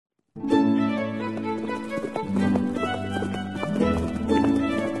You're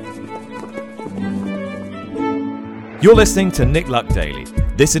listening to Nick Luck Daily.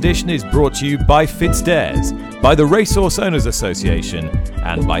 This edition is brought to you by Fitzdares, by the Racehorse Owners Association,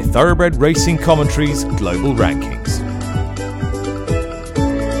 and by Thoroughbred Racing Commentary's Global Rankings.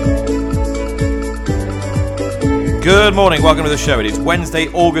 Good morning, welcome to the show. It is Wednesday,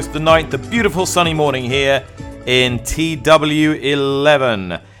 August the 9th, a beautiful sunny morning here in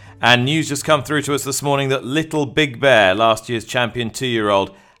TW11. And news just come through to us this morning that Little Big Bear, last year's champion 2-year-old,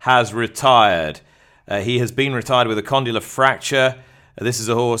 has retired. He has been retired with a condylar fracture. This is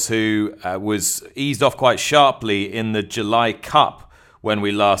a horse who was eased off quite sharply in the July Cup when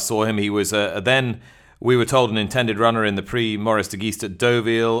we last saw him. He was then, we were told, an intended runner in the Prix Maurice de Guiст at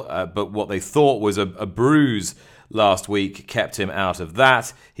Deauville, but what they thought was a bruise last week kept him out of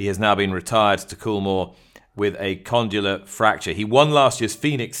that. He has now been retired to Coolmore with a condylar fracture. He won last year's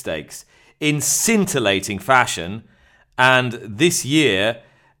Phoenix Stakes in scintillating fashion, and this year,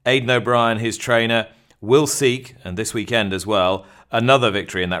 Aidan O'Brien, his trainer, will seek, and this weekend as well, another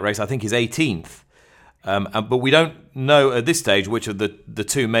victory in that race. I think his 18th. But we don't know at this stage which of the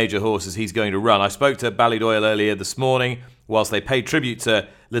two major horses he's going to run. I spoke to Ballydoyle earlier this morning. Whilst they paid tribute to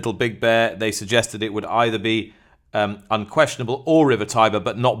Little Big Bear, they suggested it would either be Unquestionable or River Tiber,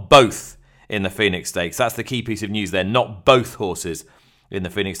 but not both in the Phoenix Stakes. That's the key piece of news there. Not both horses in the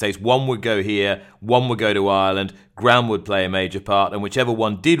Phoenix Stakes. One would go here, one would go to Ireland. Ground would play a major part, and whichever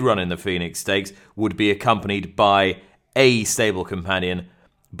one did run in the Phoenix Stakes would be accompanied by a stable companion,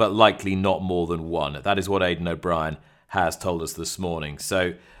 but likely not more than one. That is what Aidan O'Brien has told us this morning.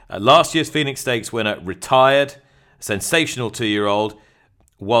 So last year's Phoenix Stakes winner retired, sensational 2-year-old.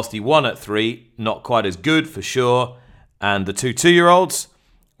 Whilst he won at 3, not quite as good for sure. And the two 2-year-olds,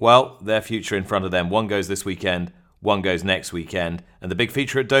 well, their future in front of them. One goes this weekend, one goes next weekend. And the big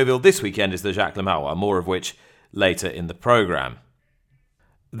feature at Deauville this weekend is the Jacques Le Marois, more of which later in the programme.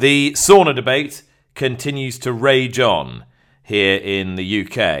 The sauna debate continues to rage on here in the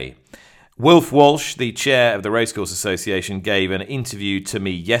UK. Wilf Walsh, the chair of the Racecourse Association, gave an interview to me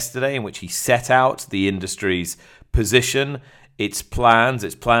yesterday in which he set out the industry's position, its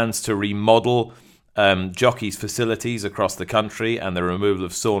plans to remodel jockeys' facilities across the country and the removal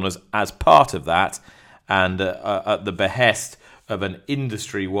of saunas as part of that, and at the behest of an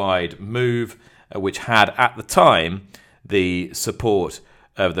industry-wide move which had at the time the support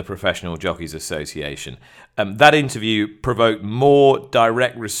of the Professional Jockeys Association. That interview provoked more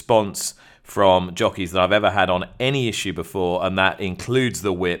direct response from jockeys than I've ever had on any issue before, and that includes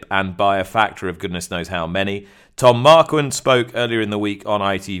the whip, and by a factor of goodness knows how many. Tom Marquand spoke earlier in the week on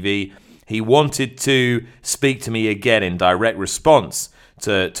ITV. He wanted to speak to me again in direct response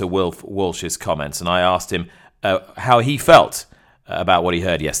to Wilf Walsh's comments, and I asked him how he felt about what he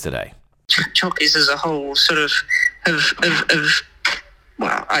heard yesterday. Jockeys as a whole sort of have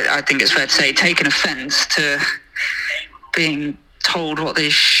well, I think it's fair to say, taken offence to being told what they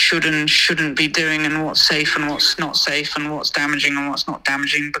should and shouldn't be doing, and what's safe and what's not safe, and what's damaging and what's not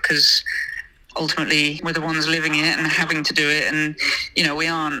damaging, because ultimately we're the ones living it and having to do it. And you know, we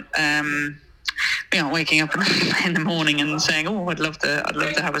aren't waking up in the morning and saying, "Oh, I'd love to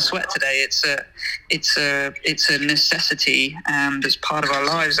have a sweat today." It's a necessity that's part of our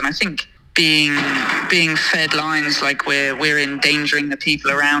lives. And I think being fed lines like we're endangering the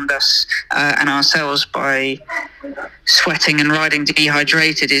people around us and ourselves by sweating and riding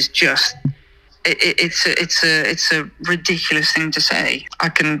dehydrated is just it's a ridiculous thing to say. I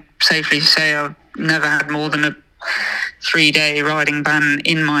can safely say I've never had more than a 3-day riding ban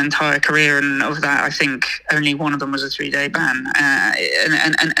in my entire career, and of that I think only one of them was a 3-day ban,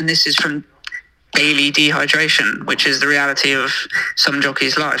 and this is from daily dehydration, which is the reality of some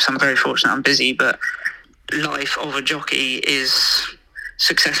jockeys' lives. I'm very fortunate, I'm busy, but life of a jockey is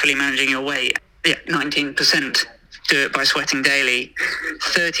successfully managing your weight. 19% do it by sweating daily,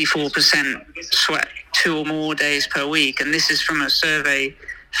 34% sweat 2 or more days per week, and this is from a survey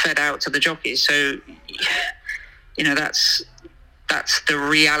fed out to the jockeys. So, you know, that's the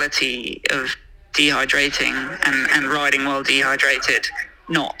reality of dehydrating and riding while dehydrated,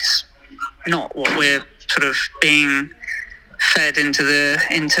 not what we're sort of being fed into the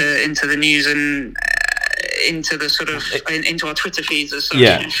news and into the sort of into our Twitter feeds as such.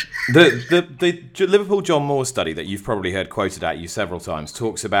 Yeah, the Liverpool John Moore study that you've probably heard quoted at you several times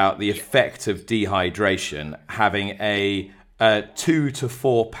talks about the effect of dehydration having a 2 to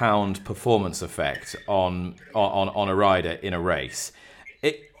 4 pound performance effect on a rider in a race.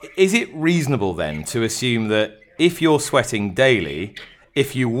 Is it reasonable then to assume that if you're sweating daily,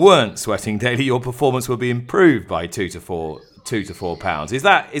 if you weren't sweating daily, your performance would be improved by 2 to £2 to £4. Is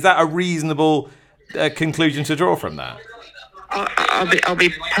that a reasonable conclusion to draw from that? I'll be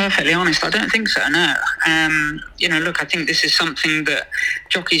perfectly honest. I don't think so. No. Look, I think this is something that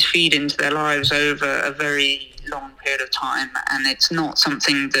jockeys feed into their lives over a very long period of time, and it's not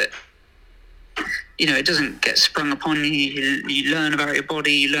something that, it doesn't get sprung upon you. You learn about your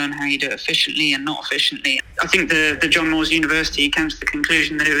body, you learn how you do it efficiently and not efficiently. I think the John Moores University came to the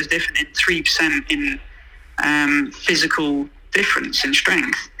conclusion that it was different in 3% in physical difference in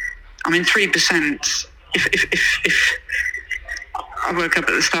strength. I mean, 3%. If I woke up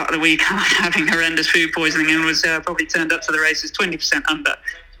at the start of the week after having horrendous food poisoning and was probably turned up to the races 20% under,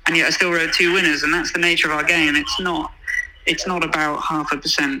 and yet I still rode 2 winners, and that's the nature of our game. It's not about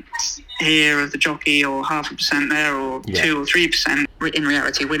 0.5% here of the jockey or 0.5% there or 2 or 3%. In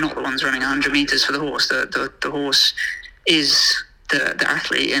reality, we're not the ones running 100 metres for the horse. The horse is the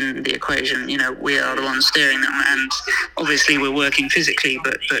athlete in the equation. We are the ones steering them, and obviously we're working physically,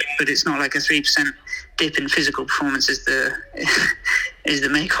 but it's not like a 3% dip in physical performance is the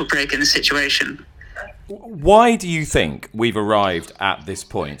make or break in the situation. Why do you think we've arrived at this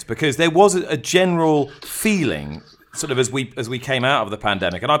point? Because there was a general feeling, sort of as we came out of the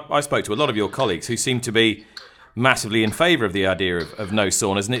pandemic, and I spoke to a lot of your colleagues who seemed to be massively in favour of the idea of no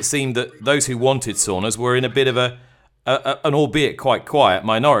saunas, and it seemed that those who wanted saunas were in a bit of an albeit quite quiet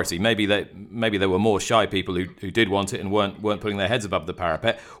minority. Maybe there were more shy people who did want it and weren't putting their heads above the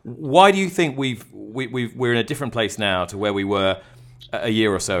parapet. Why do you think we're in a different place now to where we were a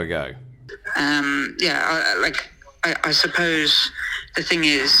year or so ago? I suppose the thing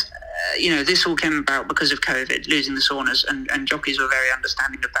is, this all came about because of COVID, losing the saunas, and jockeys were very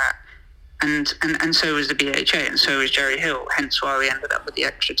understanding of that. And so was the BHA, and so was Jerry Hill, hence why we ended up with the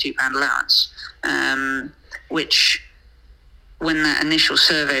extra £2 allowance, which, when that initial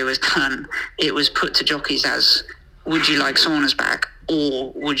survey was done, it was put to jockeys as, would you like saunas back,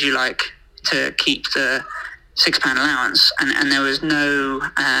 or would you like to keep the £6 allowance? And there was no,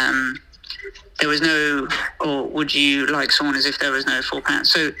 or would you like saunas if there was no £4?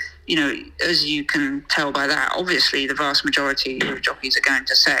 So, as you can tell by that, obviously the vast majority of jockeys are going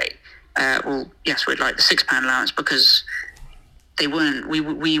to say, well, yes, we'd like the £6 allowance, because we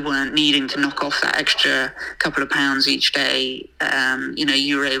weren't needing to knock off that extra couple of pounds each day.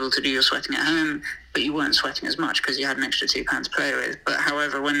 You were able to do your sweating at home, but you weren't sweating as much because you had an extra £2 to play with. But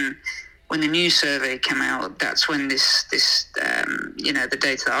however, when the new survey came out, that's when this the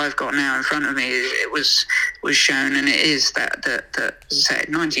data that I've got now in front of me, it was shown, and it is that as I say,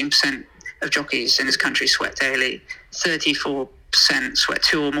 19% of jockeys in this country sweat daily, 34% sweat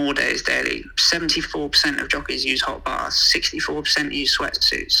 2 or more days daily, 74% of jockeys use hot baths, 64% use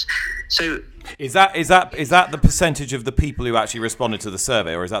sweatsuits. So is that the percentage of the people who actually responded to the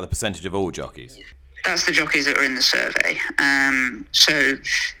survey, or is that the percentage of all jockeys? That's the jockeys that were in the survey. So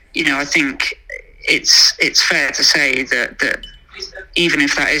I think it's fair to say that even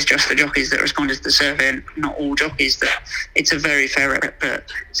if that is just the jockeys that responded to the survey and not all jockeys, that it's a very fair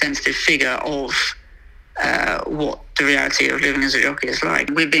representative figure of what the reality of living as a jockey is like.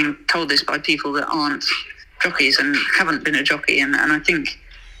 We're being told this by people that aren't jockeys and haven't been a jockey, and I think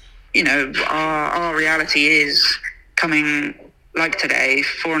our reality is coming, like today,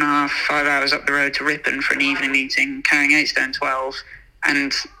 4.5, 5 hours up the road to Ripon for an evening meeting, carrying 8 stone 12,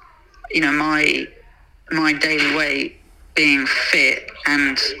 and my daily weight, being fit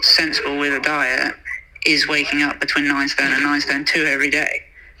and sensible with a diet, is waking up between 9 stone and 9 stone 2 every day.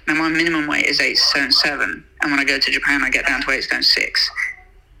 Now, my minimum weight is 8 stone 7, and when I go to Japan, I get down to 8 stone 6.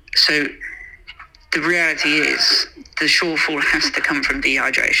 So the reality is the shortfall has to come from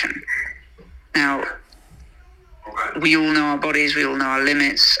dehydration. Now, we all know our bodies, we all know our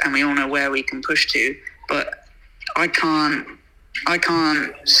limits, and we all know where we can push to, but I can't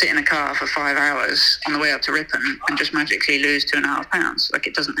sit in a car for 5 hours on the way up to Ripon and just magically lose 2.5 pounds. Like,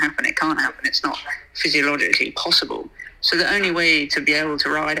 it doesn't happen. It can't happen. It's not physiologically possible. So the only way to be able to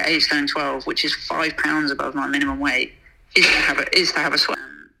ride 8 stone 12, which is 5 pounds above my minimum weight, is to have a sweat.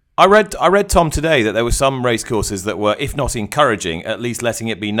 I read, Tom, today that there were some race courses that were, if not encouraging, at least letting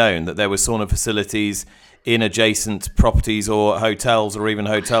it be known that there were sauna facilities in adjacent properties or hotels, or even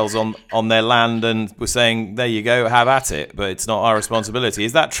hotels on their land, and were saying, there you go, have at it, but it's not our responsibility.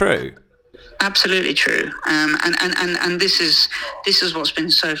 Is that true? Absolutely true. And this is what's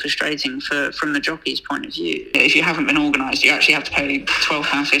been so frustrating from the jockey's point of view. If you haven't been organised, you actually have to pay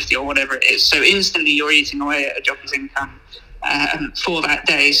 £12.50 or whatever it is. So instantly you're eating away at a jockey's income for that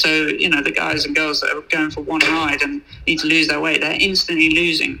day. So, the guys and girls that are going for one ride and need to lose their weight, they're instantly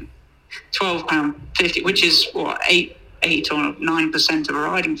losing £12.50, which is what, 8 or 9% of a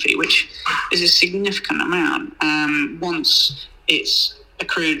riding fee, which is a significant amount once it's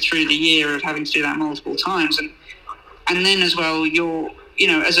accrued through the year of having to do that multiple times. And then as well,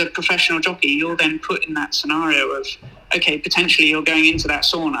 as a professional jockey, you're then put in that scenario of, okay, potentially you're going into that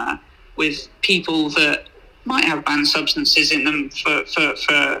sauna with people that might have banned substances in them for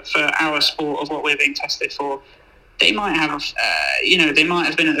our sport of what we're being tested for. They might have, they might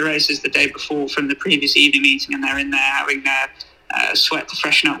have been at the races the day before from the previous evening meeting, and they're in there having their sweat to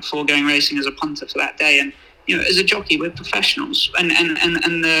freshen up before going racing as a punter for that day. And as a jockey, we're professionals, and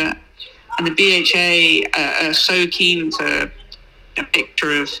the BHA are so keen to a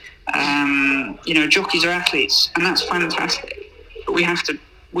picture of jockeys are athletes, and that's fantastic. But we have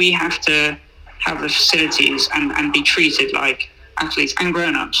to have the facilities and be treated like athletes and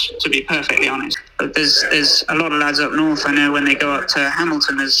grown-ups, to be perfectly honest. But there's a lot of lads up north, I know, when they go up to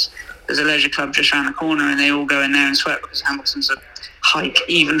Hamilton, there's a leisure club just around the corner, and they all go in there and sweat because Hamilton's a hike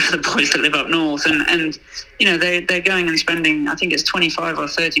even for the boys that live up north, and they're going and spending, I think it's 25 or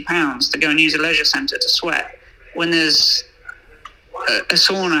 30 pounds to go and use a leisure centre to sweat, when there's a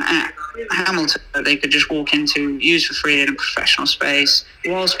sauna at Hamilton that they could just walk into, use for free in a professional space,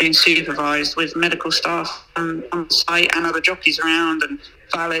 whilst being supervised with medical staff on site and other jockeys around and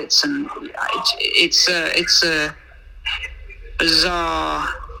valets. And it's a bizarre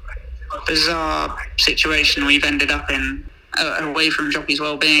situation we've ended up in, away from jockeys'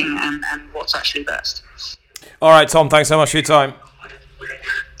 well-being and what's actually best. All right, Tom, thanks so much for your time.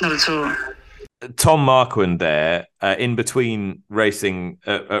 Not at all. Tom Marquand there, in between racing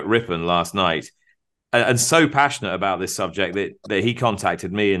at Ripon last night, and so passionate about this subject that he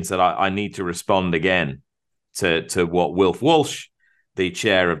contacted me and said, I need to respond again to what Wilf Walsh, the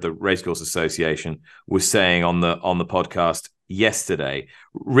chair of the Racecourse Association, was saying on the podcast yesterday.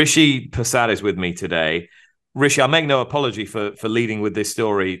 Rishi Persad is with me today. Rishi, I make no apology for leading with this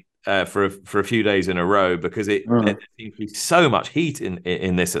story for a few days in a row, because there seems to be so much heat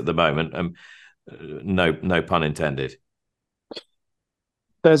in this at the moment. No pun intended.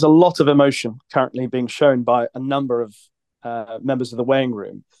 There's a lot of emotion currently being shown by a number of members of the weighing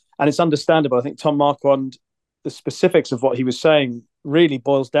room, and it's understandable. I think Tom Marquand, the specifics of what he was saying really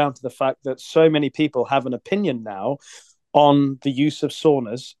boils down to the fact that so many people have an opinion now on the use of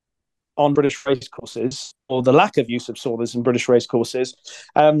saunas on British racecourses, or the lack of use of saunas in British racecourses,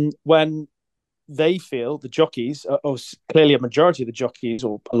 when they feel, the jockeys, or clearly a majority of the jockeys,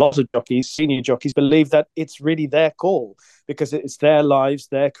 or a lot of jockeys, senior jockeys, believe that it's really their call, because it's their lives,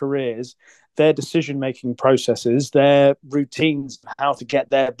 their careers, their decision-making processes, their routines, how to get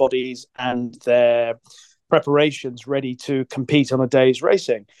their bodies and their preparations ready to compete on a day's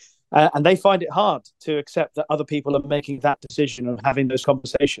racing. And they find it hard to accept that other people are making that decision and having those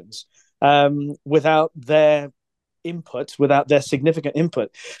conversations without their input, without their significant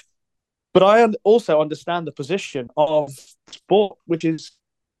input. But I also understand the position of sport, which is,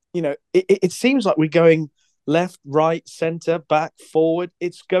 it seems like we're going left, right, centre, back, forward.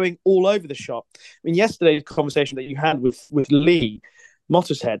 It's going all over the shop. I mean, yesterday's conversation that you had with Lee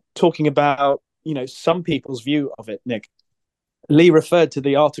Mottershead, talking about, some people's view of it, Nick. Lee referred to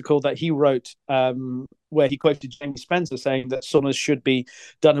the article that he wrote where he quoted Jamie Spencer saying that saunas should be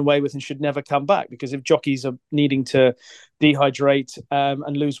done away with and should never come back, because if jockeys are needing to dehydrate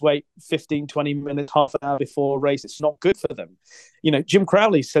and lose weight 15, 20 minutes, half an hour before a race, it's not good for them. Jim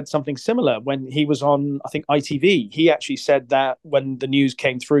Crowley said something similar when he was on, I think, ITV. He actually said that when the news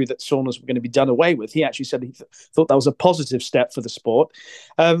came through that saunas were going to be done away with, he actually said he thought that was a positive step for the sport.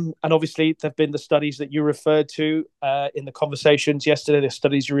 And obviously, there have been the studies that you referred to in the conversations yesterday, the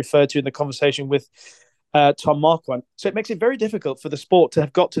studies you referred to in the conversation with Tom Marquand. So it makes it very difficult for the sport to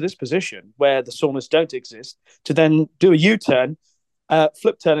have got to this position where the saunas don't exist, to then do a U-turn,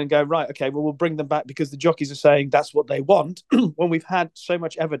 flip turn and go, right, okay, well, we'll bring them back because the jockeys are saying that's what they want, when we've had so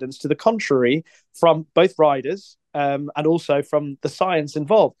much evidence to the contrary from both riders and also from the science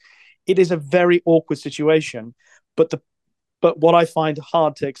involved. It is a very awkward situation, but what I find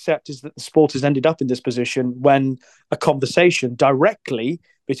hard to accept is that the sport has ended up in this position when a conversation directly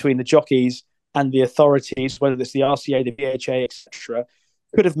between the jockeys and the authorities, whether it's the RCA, the BHA, etc.,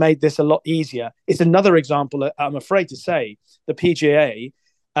 could have made this a lot easier. It's another example, I'm afraid to say, the PGA,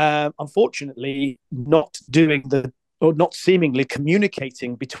 unfortunately, not seemingly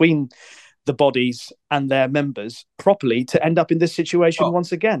communicating between the bodies and their members properly to end up in this situation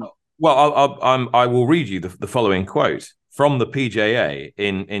once again. Well, I will read you the following quote from the PJA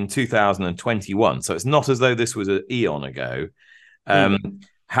in 2021. So it's not as though this was an eon ago.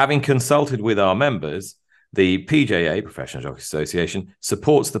 Having consulted with our members, the PJA, Professional Jockey Association,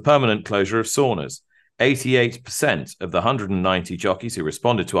 supports the permanent closure of saunas. 88% of the 190 jockeys who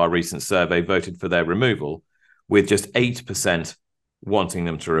responded to our recent survey voted for their removal, with just 8% wanting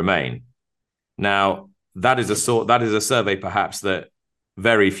them to remain. Now, that is a survey perhaps that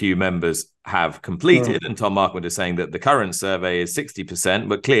very few members have completed. And Tom Marquand is saying that the current survey is 60%,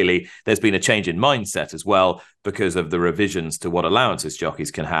 but clearly there's been a change in mindset as well because of the revisions to what allowances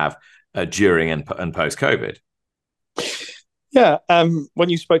jockeys can have during and post-COVID. Yeah, when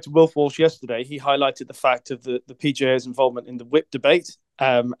you spoke to Wilf Walsh yesterday, he highlighted the fact of the PGA's involvement in the whip debate,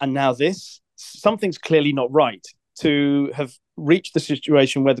 and now this. Something's clearly not right to have reached the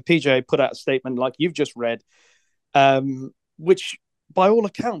situation where the PGA put out a statement like you've just read, which by all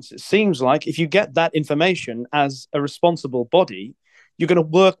accounts, it seems like if you get that information as a responsible body, you're going to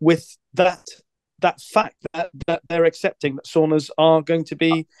work with that fact that they're accepting that saunas are going to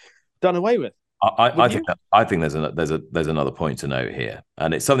be done away with. I think there's another point to note here,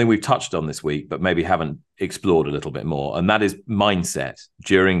 and it's something we've touched on this week, but maybe haven't explored a little bit more, and that is mindset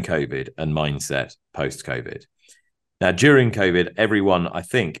during COVID and mindset post-COVID. Now, during COVID, everyone, I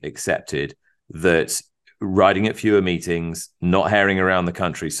think, accepted that riding at fewer meetings, not herring around the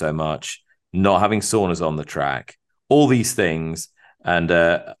country so much, not having saunas on the track, all these things, and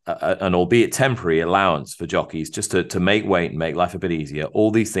an albeit temporary allowance for jockeys just to make weight and make life a bit easier.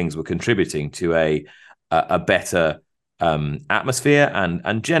 All these things were contributing to a better atmosphere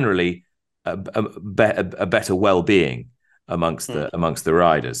and generally a better well-being amongst the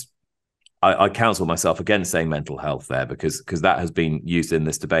riders. I counsel myself against saying mental health there because that has been used in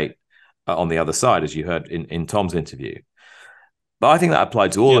this debate on the other side, as you heard in Tom's interview. But I think that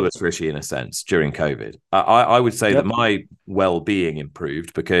applied to all of us, Rishi, in a sense, during COVID. I would say that my well-being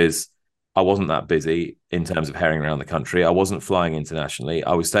improved because I wasn't that busy in terms of herring around the country. I wasn't flying internationally.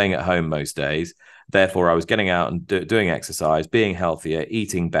 I was staying at home most days. Therefore, I was getting out and doing exercise, being healthier,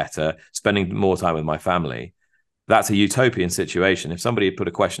 eating better, spending more time with my family. That's a utopian situation. If somebody had put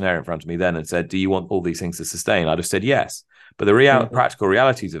a questionnaire in front of me then and said, do you want all these things to sustain? I'd have said yes. But the practical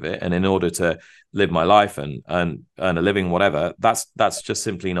realities of it, and in order to live my life and earn a living, whatever, that's just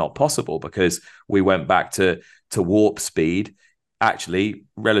simply not possible because we went back to warp speed actually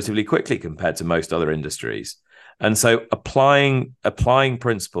relatively quickly compared to most other industries. And so applying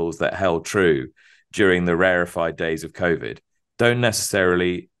principles that held true during the rarefied days of COVID don't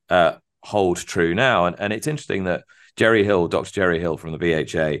necessarily hold true now. And it's interesting that Dr. Jerry Hill from the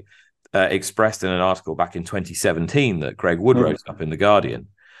BHA expressed in an article back in 2017 that Greg Wood wrote up in The Guardian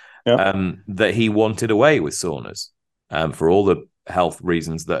that he wanted away with saunas for all the health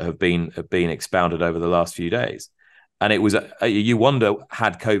reasons that have been expounded over the last few days. And it was you wonder,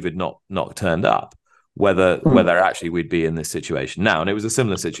 had COVID not turned up, whether actually we'd be in this situation now. And it was a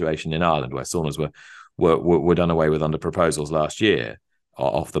similar situation in Ireland where saunas were done away with under proposals last year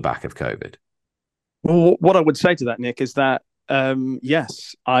off the back of COVID. Well, what I would say to that, Nick, is that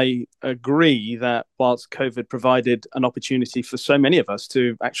yes, I agree that whilst COVID provided an opportunity for so many of us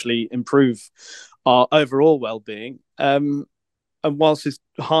to actually improve our overall well-being, and whilst it's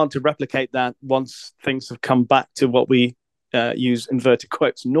hard to replicate that once things have come back to what we use inverted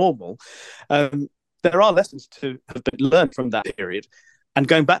quotes normal, there are lessons to have been learned from that period. And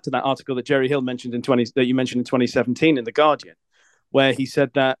going back to that article that Jerry Hill mentioned that you mentioned in 2017 in The Guardian, where he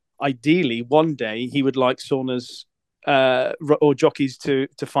said that ideally one day he would like saunas or jockeys to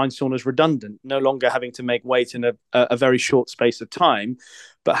find saunas redundant, no longer having to make weight in a very short space of time,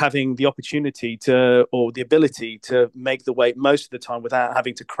 but having the opportunity or the ability to make the weight most of the time without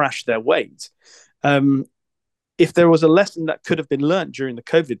having to crash their weight. If there was a lesson that could have been learned during the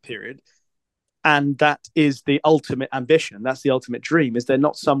COVID period, and that is the ultimate ambition, that's the ultimate dream, is there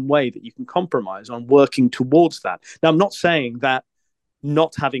not some way that you can compromise on working towards that? Now, I'm not saying that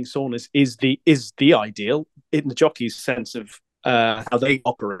not having saunas is the ideal in the jockey's sense of how they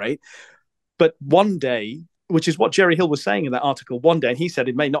operate. But one day, which is what Jerry Hill was saying in that article, one day, and he said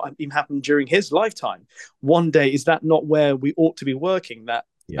it may not even happen during his lifetime. One day, is that not where we ought to be working? That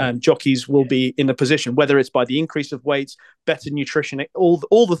jockeys will be in a position, whether it's by the increase of weights, better nutrition,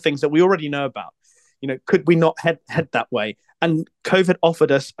 all the things that we already know about. Could we not head that way? And COVID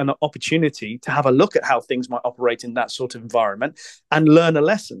offered us an opportunity to have a look at how things might operate in that sort of environment and learn a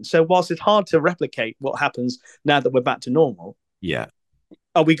lesson. So whilst it's hard to replicate what happens now that we're back to normal,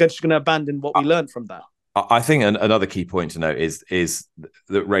 are we just going to abandon what we learned from that? I think another key point to note is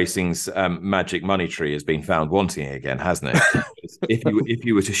that racing's magic money tree has been found wanting again, hasn't it? if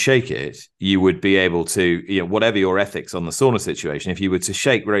you were to shake it, you would be able to, whatever your ethics on the sauna situation, if you were to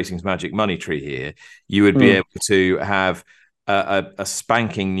shake racing's magic money tree here, you would be able to have a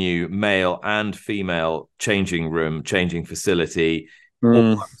spanking new male and female changing room, changing facility,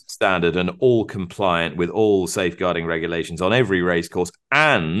 all standard and all compliant with all safeguarding regulations on every racecourse.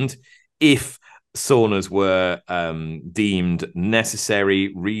 And if saunas were deemed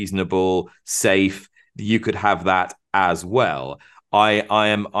necessary, reasonable, safe, you could have that as well.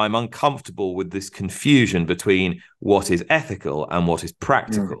 I'm uncomfortable with this confusion between what is ethical and what is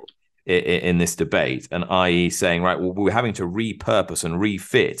practical in this debate, and i.e. saying, right, well, we're having to repurpose and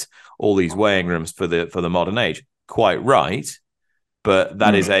refit all these weighing rooms for the modern age. Quite right, but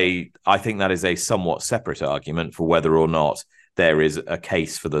that is I think that is a somewhat separate argument for whether or not there is a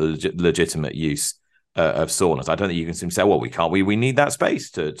case for the legitimate use of saunas. I don't think you can simply say, well, we need that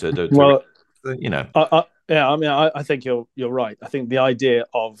space to you know. I think you're right. I think the idea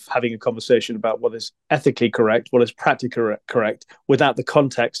of having a conversation about what is ethically correct, what is practically correct, without the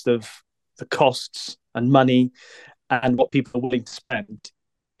context of the costs and money and what people are willing to spend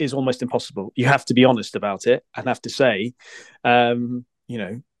is almost impossible. You have to be honest about it and have to say,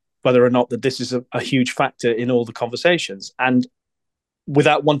 whether or not that this is a huge factor in all the conversations. And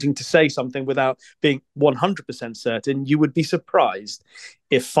without wanting to say something, without being 100% certain, you would be surprised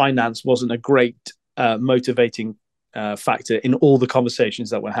if finance wasn't a great motivating factor in all the conversations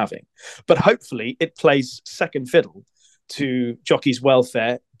that we're having. But hopefully it plays second fiddle to jockeys'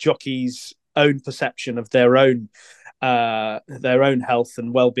 welfare, jockeys' own perception of their own health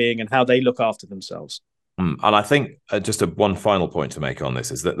and well-being and how they look after themselves. And I think just one final point to make on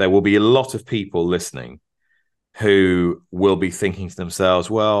this is that there will be a lot of people listening who will be thinking to themselves,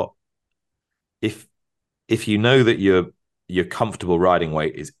 well, if you know that your comfortable riding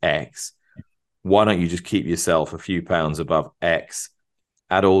weight is X, why don't you just keep yourself a few pounds above X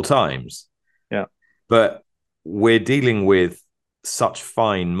at all times? Yeah. But we're dealing with such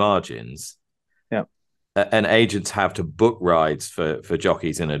fine margins. Yeah. And agents have to book rides for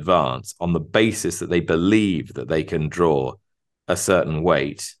jockeys in advance on the basis that they believe that they can draw a certain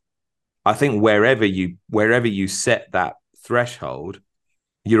weight. I think wherever you set that threshold,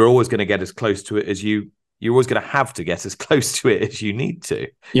 you're always going to get as close to it as you're always going to have to get as close to it as you need to.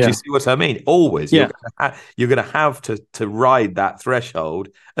 Yeah. Do you see what I mean? Always. Yeah. You're going to have to ride that threshold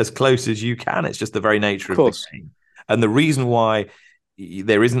as close as you can. It's just the very nature of the game. And the reason why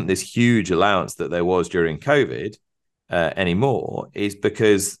there isn't this huge allowance that there was during COVID anymore is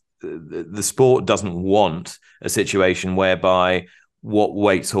because the sport doesn't want a situation whereby what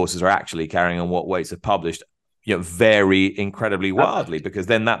weights horses are actually carrying and what weights are published vary incredibly wildly, because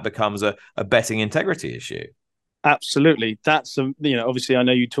then that becomes a betting integrity issue. Absolutely. That's, obviously I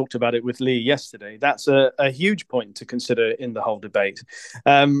know you talked about it with Lee yesterday. That's a huge point to consider in the whole debate.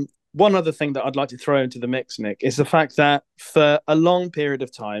 One other thing that I'd like to throw into the mix, Nick, is the fact that for a long period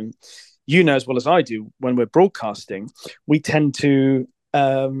of time, you know as well as I do, when we're broadcasting, we tend to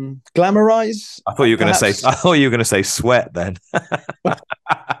glamorize. I thought you were going to say sweat then.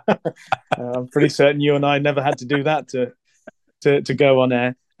 I'm pretty certain you and I never had to do that to go on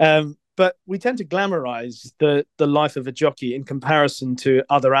air. But we tend to glamorize the life of a jockey in comparison to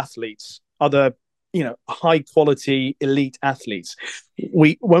other athletes, other high quality elite athletes.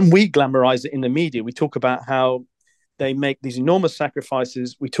 When we glamorize it in the media, we talk about how they make these enormous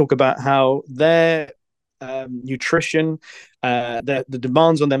sacrifices. We talk about how their nutrition, the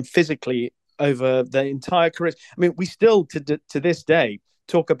demands on them physically over their entire careers. I mean, we still to this day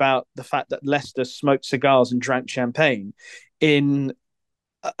talk about the fact that Leicester smoked cigars and drank champagne in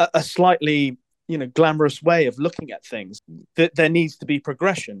a slightly glamorous way of looking at things. That there needs to be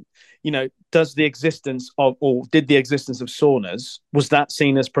progression. Did the existence of saunas, was that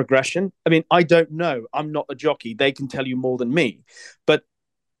seen as progression? I mean, I don't know. I'm not a jockey. They can tell you more than me. But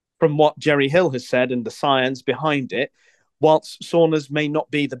from what Jerry Hill has said and the science behind it, whilst saunas may not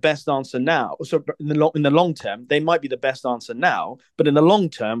be the best answer now, so in the long term, they might be the best answer now, but in the long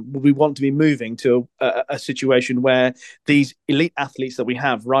term, we want to be moving to a situation where these elite athletes that we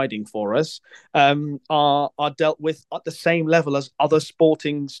have riding for us are dealt with at the same level as other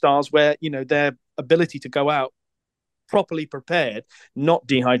sporting stars, where their ability to go out properly prepared, not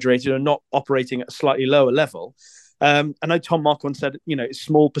dehydrated, or not operating at a slightly lower level. I know Tom Marquand said, it's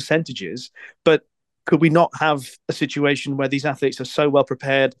small percentages, but could we not have a situation where these athletes are so well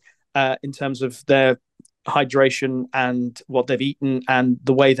prepared in terms of their hydration and what they've eaten and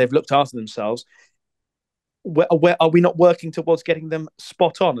the way they've looked after themselves? Where are we not working towards getting them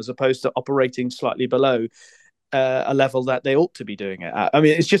spot on, as opposed to operating slightly below a level that they ought to be doing it at? I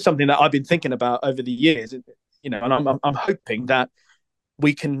mean, it's just something that I've been thinking about over the years, and I'm hoping that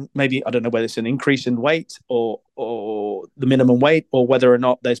we can maybe, I don't know whether it's an increase in weight or the minimum weight, or whether or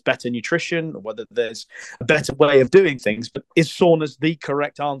not there's better nutrition, or whether there's a better way of doing things. But is saunas the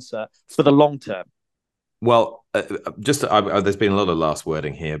correct answer for the long term? Well, there's been a lot of last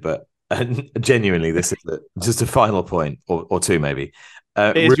wording here, but genuinely, this is just a final point or two, maybe.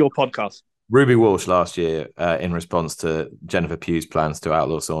 It is your podcast. Ruby Walsh last year, in response to Jennifer Pugh's plans to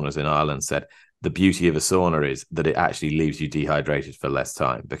outlaw saunas in Ireland, said the beauty of a sauna is that it actually leaves you dehydrated for less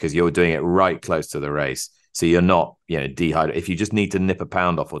time because you're doing it right close to the race. So you're not, dehydrated. If you just need to nip a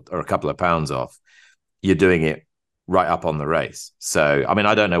pound off or a couple of pounds off, you're doing it right up on the race. So, I mean,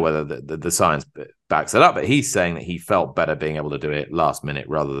 I don't know whether the science backs it up, but he's saying that he felt better being able to do it last minute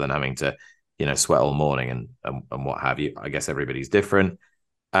rather than having to, sweat all morning and what have you. I guess everybody's different.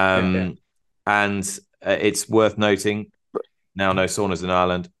 And it's worth noting now no saunas in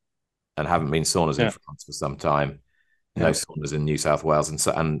Ireland and haven't been saunas in France for some time. No saunas in New South Wales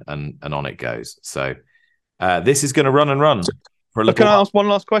and on it goes. So this is going to run and run. For a little can I while. ask one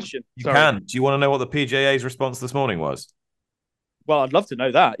last question? You can. Do you want to know what the PGA's response this morning was? Well, I'd love to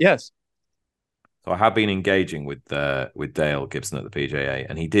know that. Yes. So I have been engaging with Dale Gibson at the PGA,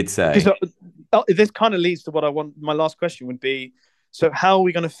 and he did say this kind of leads to what I want. My last question would be: so how are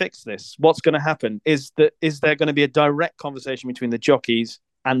we going to fix this? What's going to happen? Is there going to be a direct conversation between the jockeys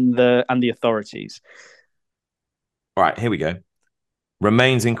and the authorities? All right, here we go.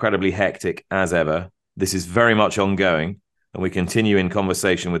 Remains incredibly hectic as ever. This is very much ongoing, and we continue in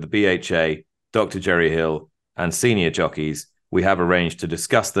conversation with the BHA, Dr. Jerry Hill, and senior jockeys. We have arranged to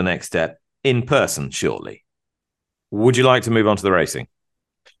discuss the next step in person shortly. Would you like to move on to the racing?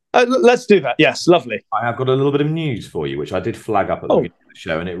 Let's do that. Yes, lovely. I have got a little bit of news for you, which I did flag up at the beginning of the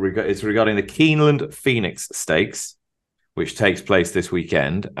show, and it's regarding the Keeneland Phoenix Stakes, which takes place this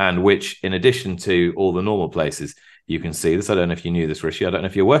weekend, and which, in addition to all the normal places, you can see this. I don't know if you knew this, Rishi. I don't know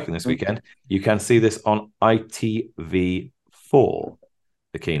if you're working this weekend. You can see this on ITV4,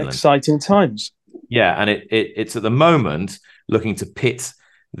 the Keeneland. Exciting times. Yeah, and it's at the moment looking to pit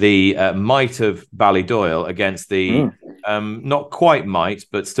the might of Ballydoyle against the not quite might,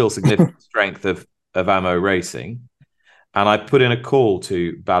 but still significant strength of Ammo Racing. And I put in a call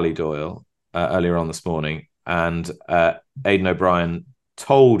to Ballydoyle earlier on this morning, and Aidan O'Brien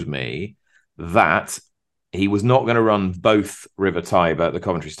told me that he was not going to run both River Tiber, the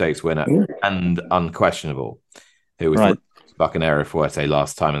Coventry Stakes winner, and Unquestionable, who was Buccaneer Fuerte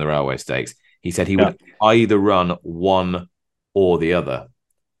last time in the Railway Stakes. He said he would either run one or the other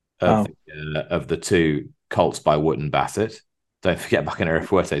of the two colts by Woot and Bassett. Don't forget Buccaneer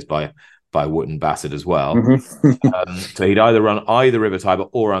Fuertes by Woot and Bassett as well. So he'd either run either River Tiber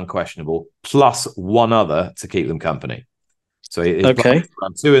or Unquestionable, plus one other to keep them company. So he's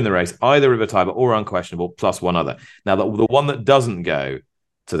run two in the race, either River Tiber or Unquestionable, plus one other. Now, the one that doesn't go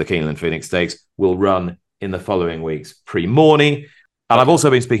to the Keeneland Phoenix Stakes will run in the following weeks pre-morning. And I've also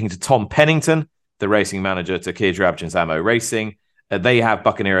been speaking to Tom Pennington, the racing manager to Keir Drabjan's Ammo Racing. They have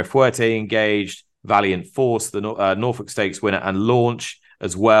Buccaneer Fuerte engaged, Valiant Force, the Norfolk Stakes winner, and Launch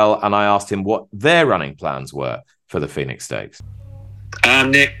as well. And I asked him what their running plans were for the Phoenix Stakes.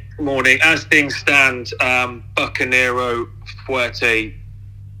 Nick, morning. As things stand, Buccaneer Fuerte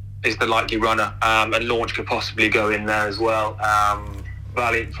is the likely runner, and Launch could possibly go in there as well.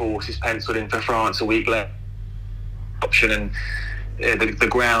 Valiant Force is penciled in for France a week left option, and the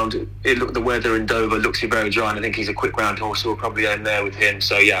ground, the weather in Dover looks very dry, and I think he's a quick ground horse, so we'll probably end there with him.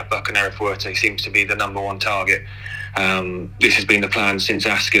 So yeah, Buccaneer Fuerte seems to be the number one target. This has been the plan since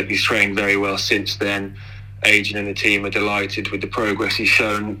Ascot. He's trained very well since then. Adrian and the team are delighted with the progress he's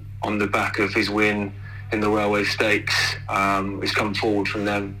shown on the back of his win in the Railway Stakes. He's come forward from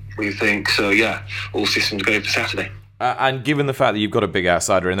them, we think. So yeah, all systems go for Saturday. And given the fact that you've got a big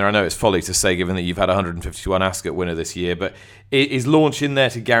outsider in there, I know it's folly to say given that you've had a 151 Ascot winner this year, but is Launch in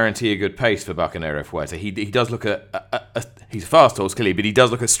there to guarantee a good pace for Buccaneer Fuerte? He does look he's a fast horse, clearly, but he does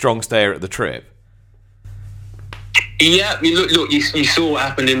look a strong stayer at the trip. Yeah, look, you saw what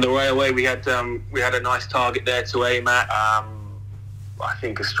happened in the Railway. We had a nice target there to aim at. I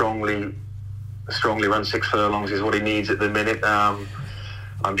think a strongly run 6 furlongs is what he needs at the minute.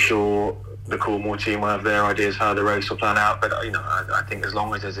 I'm sure the Coolmore team will have their ideas how the race will plan out, but I think as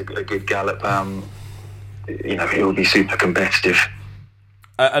long as there's a good gallop, it will be super competitive.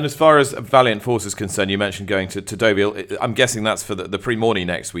 And as far as Valiant Force is concerned, you mentioned going to Deauville. I'm guessing that's for the pre-morning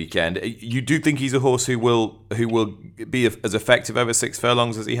next weekend. You do think he's a horse who will be as effective over 6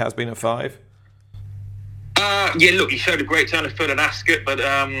 furlongs as he has been at 5? Yeah, look, he showed a great turn of foot at Ascot, but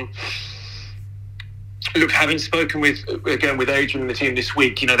look, having spoken with Adrian and the team this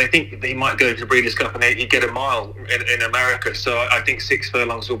week, they think they might go to the Breeders' Cup and he'd get a mile in America. So I think 6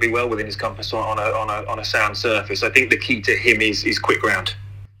 furlongs will be well within his compass on a sound surface. I think the key to him is quick ground.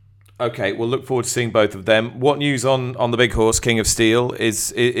 Okay, we'll look forward to seeing both of them. What news on the big horse, King of Steel?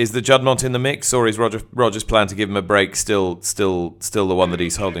 Is the Juddmonte in the mix, or is Roger's plan to give him a break still the one that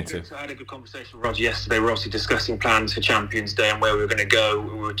he's holding to? I had a good conversation with Roger yesterday. We're obviously discussing plans for Champions Day and where we were going to go.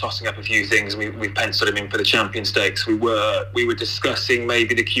 We were tossing up a few things. We penciled him in for the Champion Stakes. We were discussing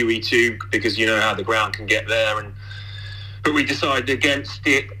maybe the QE2 because you know how the ground can get there, but we decided against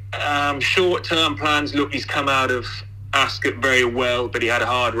it. Short-term plans. Look, he's come out of Ascot very well, but he had a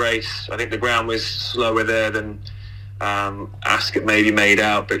hard race. I think the ground was slower there than Ascot maybe made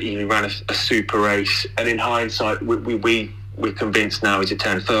out, but he ran a super race. And in hindsight, we're convinced now he's a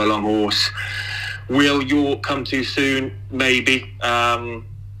 10 furlong horse. Will York come too soon? Maybe.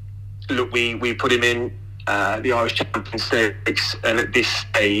 Look, we put him in the Irish Champion Stakes, and at this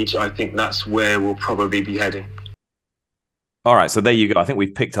stage, I think that's where we'll probably be heading. All right, so there you go. I think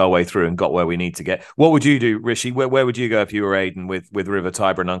we've picked our way through and got where we need to get. What would you do, Rishi? Where would you go if you were Aidan with River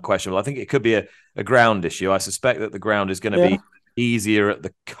Tiber and Unquestionable? I think it could be a ground issue. I suspect that the ground is going to be easier at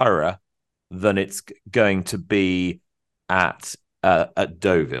the Curragh than it's going to be at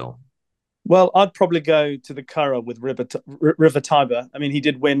Deauville. Well, I'd probably go to the Curragh with River Tiber. I mean, he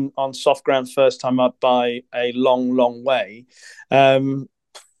did win on soft ground first time up by a long, long way. For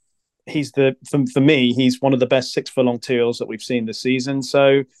me, he's one of the best 6 furlong two-year-olds that we've seen this season.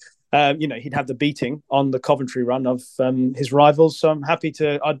 So, he'd have the beating on the Coventry run of his rivals. So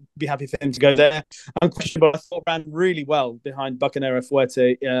I'd be happy for him to go there. Unquestionable, I thought ran really well behind Bucanero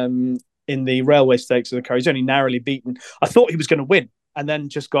Fuerte in the Railway Stakes of the Curragh. He's only narrowly beaten. I thought he was going to win and then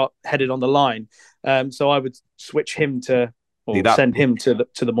just got headed on the line. So I would switch him send him to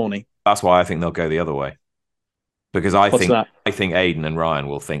the morning. That's why I think they'll go the other way. Because I think Aidan and Ryan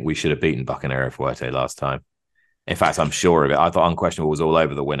will think we should have beaten Bucanero Fuerte last time. In fact, I'm sure of it. I thought Unquestionable was all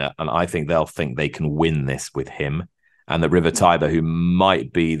over the winner, and I think they'll think they can win this with him. And that River Tiber, who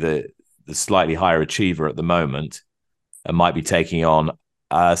might be the slightly higher achiever at the moment, and might be taking on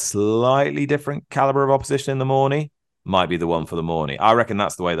a slightly different caliber of opposition in the morning, might be the one for the morning. I reckon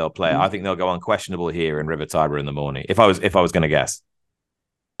that's the way they'll play it. I think they'll go Unquestionable here and River Tiber in the morning. If I was going to guess.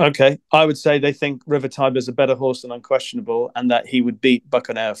 Okay, I would say they think River Tiber is a better horse than Unquestionable, and that he would beat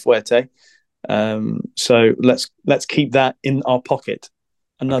Bucanero Fuerte. So let's keep that in our pocket.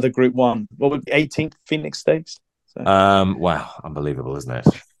 Another Group 1. What would be 18th Phoenix Stakes? So. Wow, unbelievable, isn't it?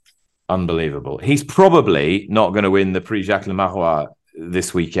 Unbelievable. He's probably not going to win the Prix Jacques Le Marois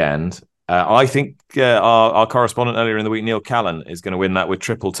this weekend. I think our correspondent earlier in the week, Neil Callan, is going to win that with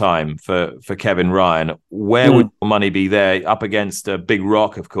Triple Time for Kevin Ryan. Where would money be there? Up against a Big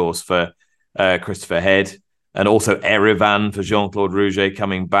Rock, of course, for Christopher Head. And also Erivan for Jean-Claude Rouget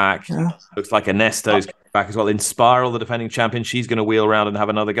coming back. Yeah. Looks like Ernesto's back as well. Inspiral, the defending champion, she's going to wheel around and have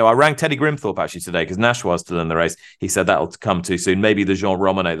another go. I rang Teddy Grimthorpe actually today because Nash was still in the race. He said that'll come too soon. Maybe the Jean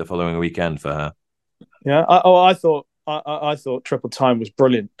Romanet the following weekend for her. Yeah, I thought Triple Time was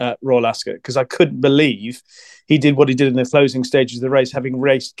brilliant at Royal Ascot because I couldn't believe he did what he did in the closing stages of the race, having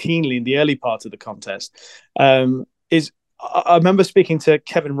raced keenly in the early part of the contest. I remember speaking to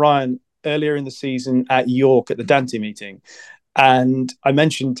Kevin Ryan earlier in the season at York at the Dante meeting, and I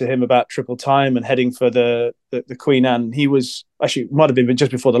mentioned to him about Triple Time and heading for the Queen Anne. He was actually, might have been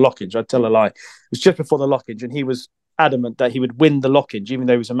just before the Lockage. I'd tell a lie. It was just before the Lockage, and he was adamant that he would win the Lockage, even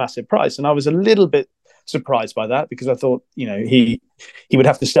though it was a massive price. And I was a little bit surprised by that because I thought, he would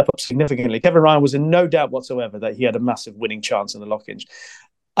have to step up significantly. Kevin Ryan was in no doubt whatsoever that he had a massive winning chance in the Lockage.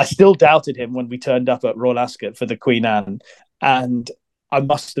 I still doubted him when we turned up at Royal Ascot for the Queen Anne, and I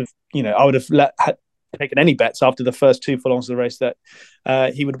must have, I would have taken any bets after the first 2 furlongs of the race that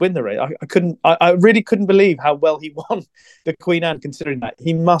he would win the race. I really couldn't believe how well he won the Queen Anne, considering that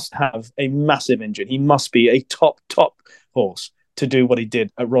he must have a massive engine. He must be a top horse to do what he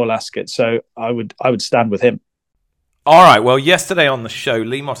did at Royal Ascot. So I would stand with him. All right. Well, yesterday on the show,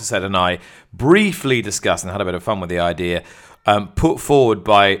 Lee Mottershead and I briefly discussed and had a bit of fun with the idea put forward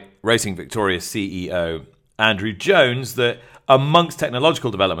by Racing Victoria's CEO Andrew Jones that amongst technological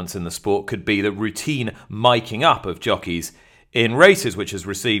developments in the sport could be the routine miking up of jockeys in races, which has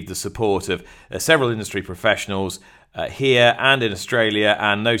received the support of several industry professionals here and in Australia,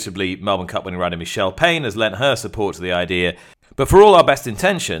 and notably Melbourne Cup winning rider Michelle Payne has lent her support to the idea. But for all our best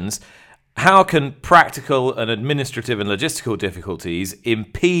intentions, how can practical and administrative and logistical difficulties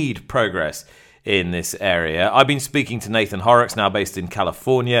impede progress in this area? I've been speaking to Nathan Horrocks, now based in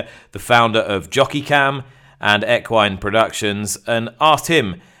California, the founder of JockeyCam and Equine Productions, and asked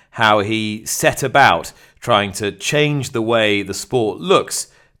him how he set about trying to change the way the sport looks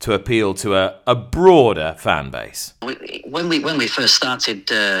to appeal to a broader fan base? When we first started,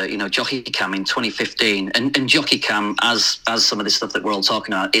 JockeyCam in 2015, and JockeyCam, as some of this stuff that we're all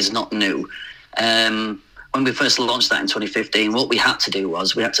talking about, is not new. When we first launched that in 2015, what we had to do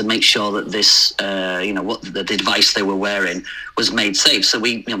was we had to make sure that this, what the device they were wearing was made safe. So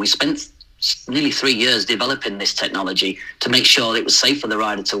we spent nearly 3 years developing this technology to make sure it was safe for the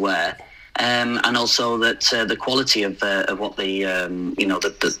rider to wear. And also that the quality of what the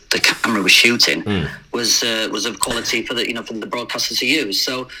camera was shooting was of quality for the broadcasters to use.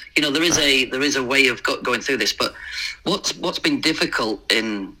 So there is a way of going through this. But what's been difficult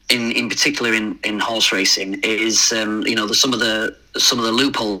in particular in horse racing is some of the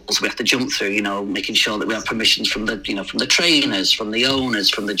loopholes we have to jump through. Making sure that we have permissions from the trainers, from the owners,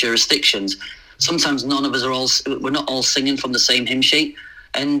 from the jurisdictions. Sometimes none of us we're not all singing from the same hymn sheet.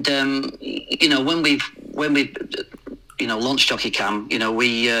 And when we launched JockeyCam,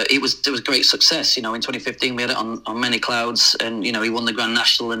 it was great success. In 2015 we had it on many clouds, and he won the Grand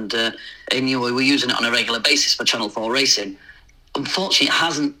National, and we were using it on a regular basis for Channel 4 racing. Unfortunately, it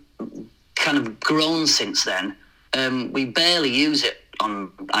hasn't kind of grown since then. We barely use it on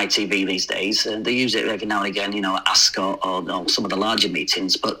ITV these days. They use it every now and again, at Ascot or some of the larger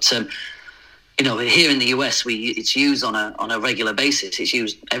meetings, but. Here in the US, it's used on a regular basis. It's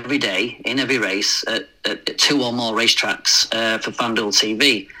used every day in every race at 2 or more racetracks for FanDuel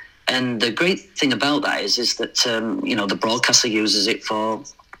TV. And the great thing about that is that the broadcaster uses it for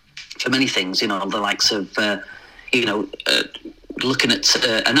many things. The likes of looking at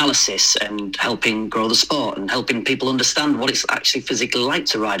analysis and helping grow the sport and helping people understand what it's actually physically like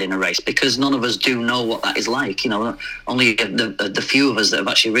to ride in a race, because none of us do know what that is like. Only the few of us that have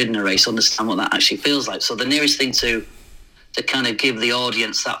actually ridden a race understand what that actually feels like. So the nearest thing to kind of give the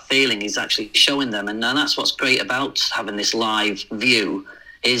audience that feeling is actually showing them, and that's what's great about having this live view,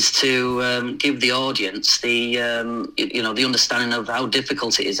 is to give the audience the understanding of how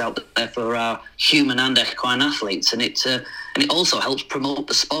difficult it is out there for our human and equine athletes, and it also helps promote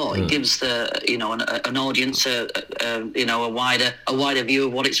the sport. It gives an audience a wider view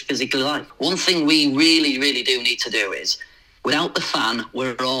of what it's physically like. One thing we really, really do need to do is, without the fan,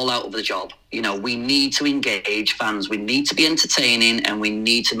 we're all out of the job. We need to engage fans. We need to be entertaining, and we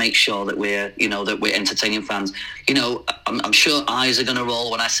need to make sure that we're entertaining fans. I'm sure eyes are going to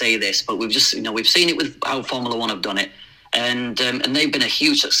roll when I say this, but we've seen it with how Formula One have done it, and they've been a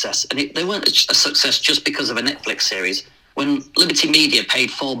huge success. And they weren't a success just because of a Netflix series. When Liberty Media paid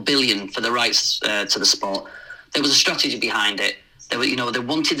 $4 billion for the rights to the sport, there was a strategy behind it. They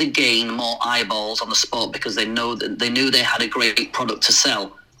wanted to gain more eyeballs on the sport because they knew they had a great product to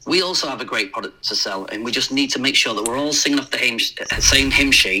sell. We also have a great product to sell, and we just need to make sure that we're all singing off the same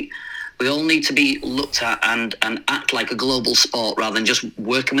hymn sheet. We all need to be looked at and act like a global sport rather than just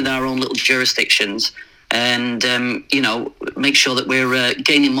working with our own little jurisdictions, and make sure that we're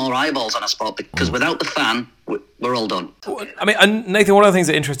gaining more eyeballs on our sport, because without the fan, we're all done. I mean, and Nathan, one of the things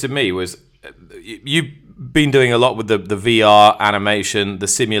that interested me was you've been doing a lot with the VR animation, the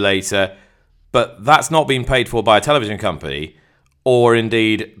simulator, but that's not been paid for by a television company, or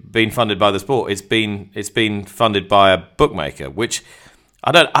indeed been funded by the sport. It's been funded by a bookmaker, which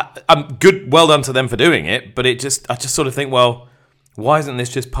I'm good. Well done to them for doing it, but I just sort of think, well, why isn't this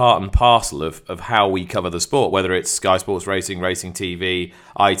just part and parcel of how we cover the sport, whether it's Sky Sports Racing, Racing TV,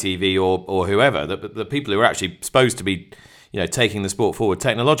 ITV, or whoever, the people who are actually supposed to be, taking the sport forward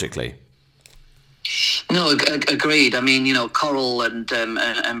technologically? No, agreed. I mean, Coral and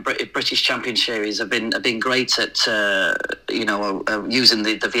British Champion Series have been great at using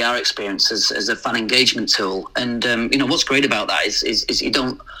the VR experience as a fan engagement tool. And what's great about that is you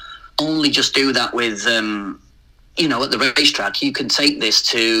don't only just do that with at the racetrack. You can take this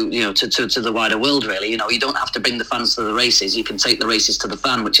to the wider world, really. You don't have to bring the fans to the races. You can take the races to the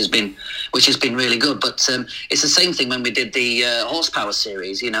fan, which has been really good. But it's the same thing when we did the horsepower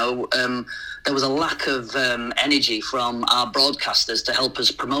series. There was a lack of energy from our broadcasters to help us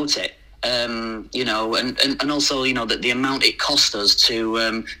promote it. And also, the amount it cost us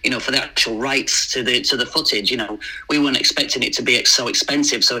to, for the actual rights to the footage, we weren't expecting it to be so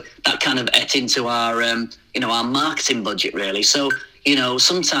expensive. So that kind of ate into our, our marketing budget, really. So,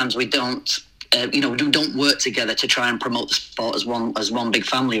 sometimes we don't, we don't work together to try and promote the sport as one big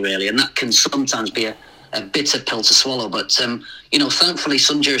family, really. And that can sometimes be a bitter pill to swallow, but thankfully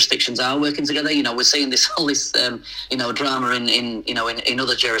some jurisdictions are working together. We're seeing all this drama in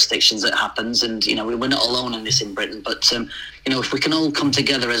other jurisdictions that happens, and we're not alone in this in Britain. But if we can all come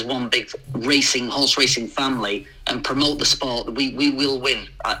together as one big horse racing family and promote the sport, we will win.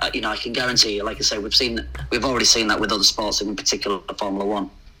 I can guarantee you. Like I say, we've already seen that with other sports, in particular Formula One.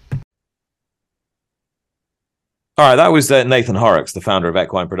 All right, that was Nathan Horrocks, the founder of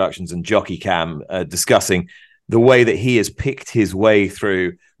Equine Productions and JockeyCam, discussing the way that he has picked his way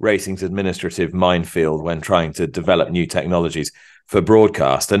through racing's administrative minefield when trying to develop new technologies for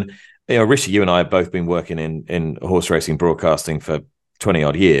broadcast. And Rishi, you and I have both been working in horse racing broadcasting for 20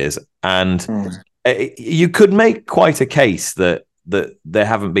 odd years, and you could make quite a case that there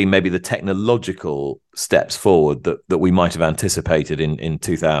haven't been maybe the technological steps forward that we might have anticipated in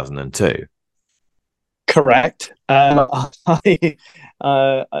 2002. Correct. I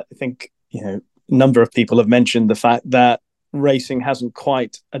think a number of people have mentioned the fact that racing hasn't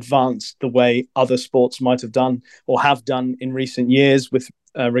quite advanced the way other sports might have done or have done in recent years with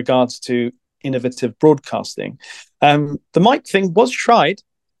regards to innovative broadcasting. The mic thing was tried.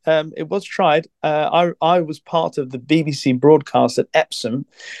 It was tried. I was part of the BBC broadcast at Epsom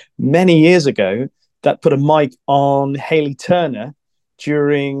many years ago that put a mic on Hayley Turner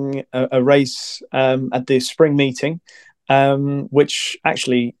during a race at the spring meeting, which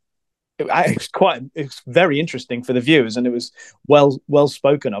actually it was very interesting for the viewers, and it was well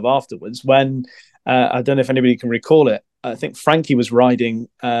spoken of afterwards. When I don't know if anybody can recall it. I think Frankie was riding,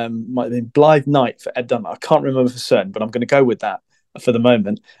 might have been Blythe Knight for Ed Dunlop. I can't remember for certain, but I'm going to go with that for the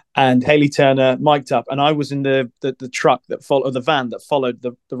moment. And Hayley Turner mic'd up, and I was in the truck that followed, the van that followed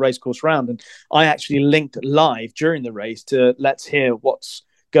the racecourse round, and I actually linked live during the race to let's hear what's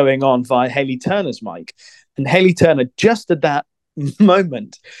going on via Hayley Turner's mic. And Hayley Turner, just at that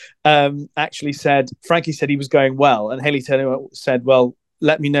moment, actually said, Frankie said he was going well, and Hayley Turner said, well,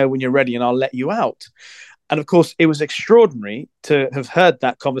 let me know when you're ready and I'll let you out. And of course, it was extraordinary to have heard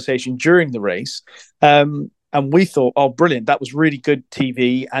that conversation during the race. And we thought, oh, brilliant. That was really good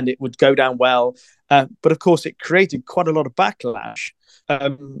TV and it would go down well. But of course, it created quite a lot of backlash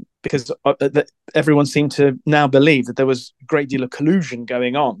because everyone seemed to now believe that there was a great deal of collusion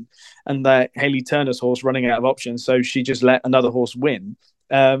going on and that Hayley Turner's horse running out of options. So she just let another horse win,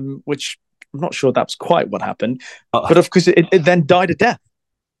 which I'm not sure that's quite what happened. But of course, it then died a death.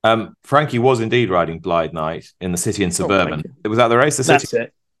 Frankie was indeed riding Blythe Knight in the City and Suburban. It was at the race. The City. That's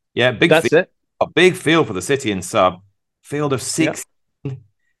it. Yeah, a big field for the City and Sub. Field of 16. Yep.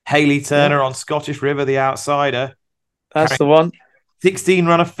 Hayley Turner on Scottish River, the outsider. That's the one. 16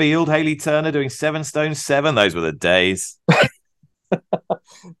 runner field. Hayley Turner doing 7 stone 7. Those were the days.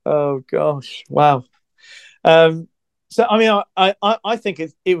 Oh gosh! Wow. So I mean, I think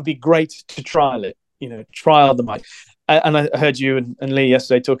it would be great to trial it. Trial the mic. And I heard you and Lee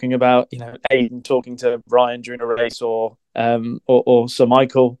yesterday talking about, Aidan talking to Ryan during a race or Sir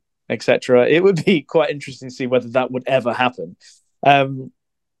Michael, etc. It would be quite interesting to see whether that would ever happen.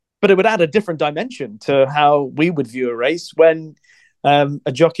 But it would add a different dimension to how we would view a race when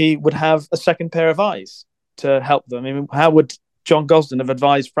a jockey would have a second pair of eyes to help them. I mean, how would John Gosden have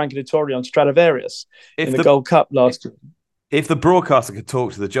advised Frankie Dettori on Stradivarius in the Gold Cup last year? If the broadcaster could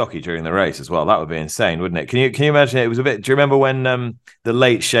talk to the jockey during the race as well, that would be insane, wouldn't it? Can you imagine it? It was a bit. Do you remember when the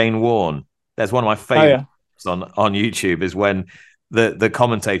late Shane Warne? That's one of my favorites on YouTube. Is when the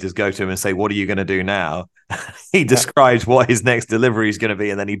commentators go to him and say, "What are you going to do now?" He describes what his next delivery is going to be,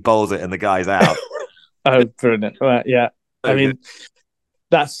 and then he bowls it, and the guy's out. Oh, brilliant! Right, yeah, I mean,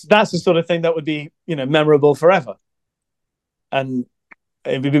 that's the sort of thing that would be memorable forever, and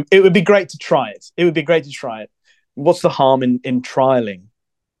it would be great to try it. It would be great to try it. What's the harm in trialing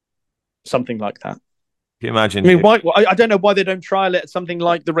something like that? Can you imagine? I mean, why? I don't know why they don't trial it at something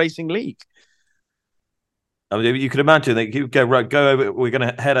like the Racing League. I mean, you could imagine that you go over. We're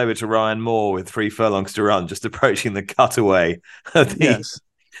going to head over to Ryan Moore with 3 furlongs to run, just approaching the cutaway of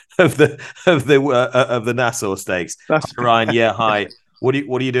the Nassau Stakes. Ryan, yeah, hi. What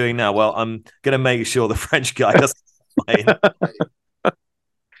are you doing now? Well, I'm going to make sure the French guy doesn't play.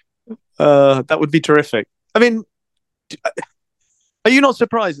 That would be terrific. I mean, are you not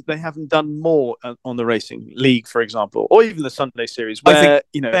surprised that they haven't done more on the Racing League, for example, or even the Sunday Series, where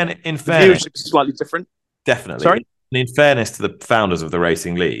in fairness, viewership is slightly different? Definitely. Sorry? In fairness to the founders of the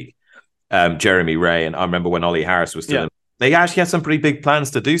Racing League, Jeremy Ray, and I remember when Ollie Harris was still, they actually had some pretty big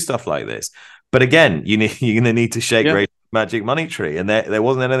plans to do stuff like this. But again, you're going to need to shake Racing Magic Money Tree, and there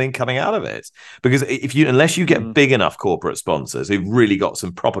wasn't anything coming out of it because unless you get big enough corporate sponsors who've really got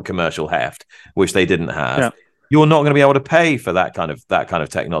some proper commercial heft, which they didn't have, you're not going to be able to pay for that kind of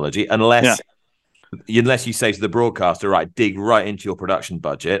technology unless you say to the broadcaster, right, dig right into your production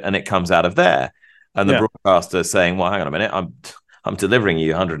budget, and it comes out of there. And the broadcaster saying, well, hang on a minute, I'm delivering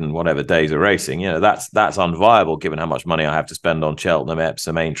you 100 and whatever days of racing. That's unviable given how much money I have to spend on Cheltenham,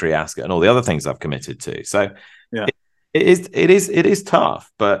 Epsom, Aintree, Ascot, and all the other things I've committed to. So it is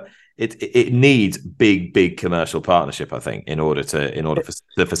tough, but it needs big commercial partnership, I think, in order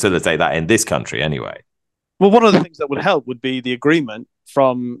to facilitate that in this country anyway. Well, one of the things that would help would be the agreement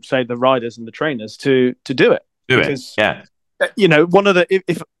from, say, the riders and the trainers to do it. Because, yeah. One of the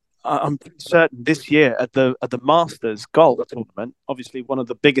if I'm pretty certain this year at the Masters golf tournament, obviously one of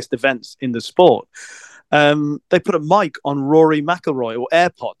the biggest events in the sport, they put a mic on Rory McIlroy, or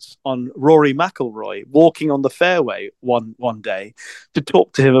AirPods on Rory McIlroy, walking on the fairway one day to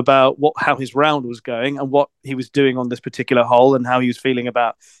talk to him about how his round was going and what he was doing on this particular hole and how he was feeling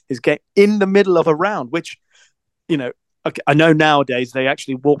about his game in the middle of a round, which, I know nowadays they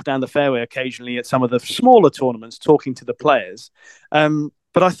actually walk down the fairway occasionally at some of the smaller tournaments talking to the players.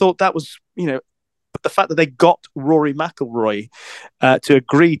 But I thought that was, the fact that they got Rory McIlroy to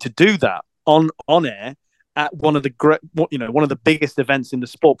agree to do that on air at one of the biggest events in the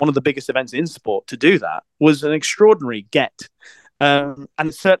sport, one of the biggest events in sport, to do that was an extraordinary get. And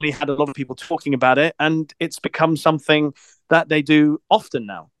it certainly had a lot of people talking about it, and it's become something that they do often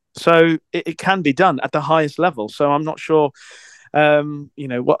now. So it can be done at the highest level. So I'm not sure,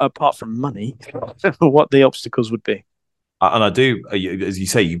 what, apart from money, what the obstacles would be. And I do, as you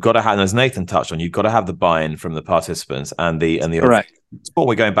say, you've got to have, and as Nathan touched on, you've got to have the buy-in from the participants and the correct. Sport.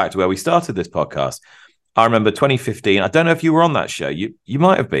 We're going back to where we started this podcast. I remember 2015. I don't know if you were on that show. You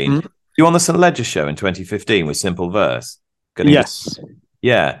might have been. Mm-hmm. You were on the St. Ledger show in 2015 with Simple Verse. Yes.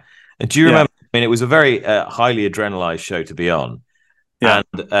 Yeah. And do you remember? I mean, it was a very highly adrenalized show to be on. Yeah.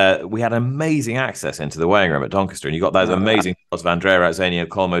 And we had amazing access into the weighing room at Doncaster, and you got those amazing shots of Andrea Atzeni and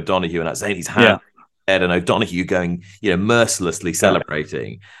Colm O'Donoghue, and Atzeni's hand. Ed and O'Donoghue going, mercilessly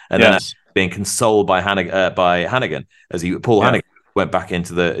celebrating, and then being consoled by Hannigan as Hannigan went back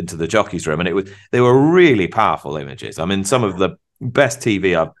into the jockeys room, and they were really powerful images. I mean, some of the best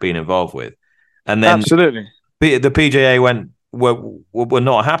TV I've been involved with, and then absolutely the PGA were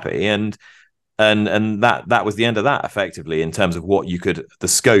not happy, and that was the end of that, effectively, in terms of the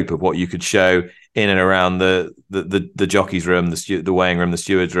scope of what you could show in and around the jockeys room, the weighing room, the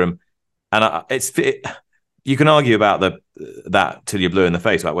stewards room. And you can argue about that till you're blue in the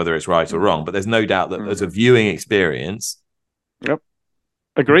face about whether it's right or wrong, but there's no doubt that as a viewing experience,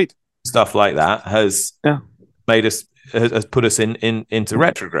 agreed, stuff like that has made us has put us into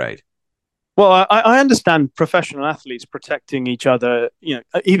retrograde. Well, I understand professional athletes protecting each other.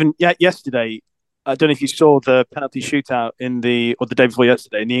 Even yesterday, I don't know if you saw the penalty shootout or the day before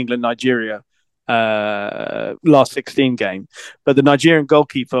yesterday in the England-Nigeria last 16 game, but the Nigerian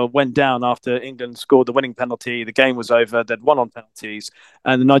goalkeeper went down after England scored the winning penalty. The game was over. They'd won on penalties,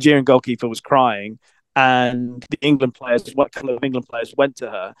 and the Nigerian goalkeeper was crying. And the England players went to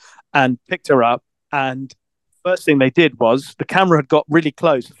her and picked her up. And first thing they did was, the camera had got really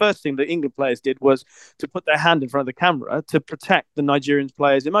close. The first thing the England players did was to put their hand in front of the camera to protect the Nigerian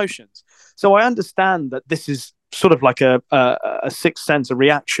players' emotions. So I understand that this is sort of like a sixth sense, a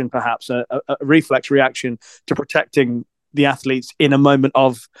reaction, perhaps a reflex reaction to protecting the athletes in a moment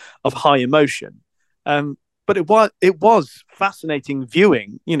of high emotion. But it was fascinating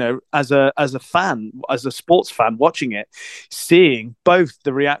viewing, as a fan, as a sports fan watching it, seeing both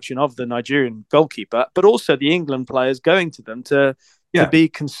the reaction of the Nigerian goalkeeper, but also the England players going to them to be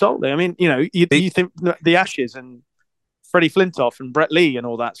consoling. I mean, you think the Ashes and Freddie Flintoff and Brett Lee and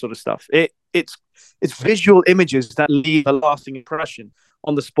all that sort of stuff. It's visual images that leave a lasting impression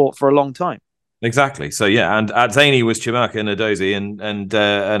on the sport for a long time. Exactly. So and Atzeni was Chimaka Nnadozie,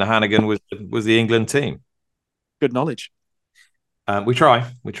 and Hannigan was the England team. Good knowledge. We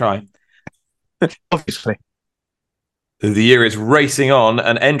try. Obviously. The year is racing on,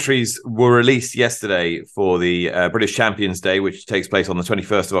 and entries were released yesterday for the British Champions Day, which takes place on the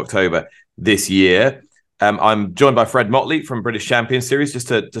 21st of October this year. I'm joined by Fred Motley from British Champions Series, just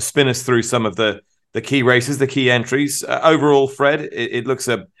to spin us through some of the key races, the key entries. Overall, Fred, it looks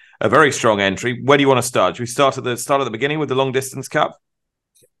a very strong entry. Where do you want to start? Should we start at the beginning with the Long Distance Cup?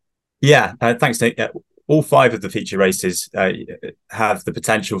 Yeah, thanks, Nick. All five of the feature races have the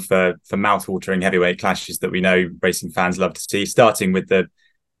potential for mouth-watering heavyweight clashes that we know racing fans love to see, starting with the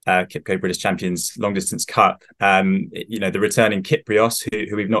Kipco British Champions Long Distance Cup. The returning Kyprios,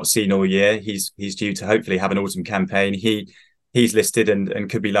 who we've not seen all year, he's due to hopefully have an autumn campaign. He's listed and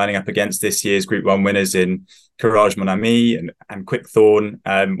could be lining up against this year's Group 1 winners in Curragh, Mon Ami and Quick Thorn,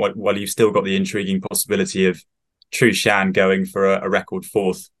 while you've still got the intriguing possibility of True Shan going for a record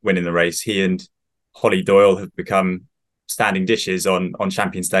fourth win in the race. He and Holly Doyle have become standing dishes on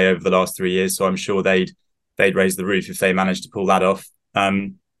Champions Day over the last 3 years, so I'm sure they'd raise the roof if they managed to pull that off.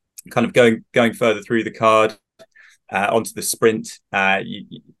 Kind of going further through the card, onto the sprint,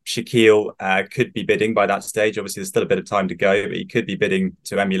 Shaquille could be bidding by that stage. Obviously, there's still a bit of time to go, but he could be bidding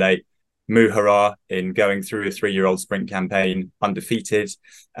to emulate Muharrar in going through a 3-year-old sprint campaign undefeated.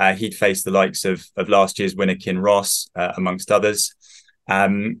 He'd faced the likes of last year's winner Kinross, amongst others.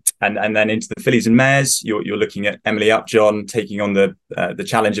 And then into the fillies and mares, you're looking at Emily Upjohn taking on the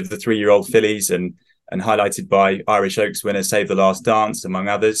challenge of the 3-year-old fillies and highlighted by Irish Oaks winner Save the Last Dance, among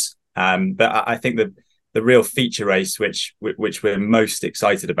others. But I think that the real feature race, which we're most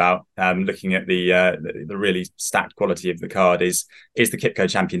excited about, looking at the really stacked quality of the card, is the Kipco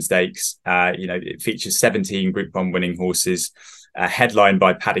Champion Stakes. It features 17 Group 1 winning horses, headlined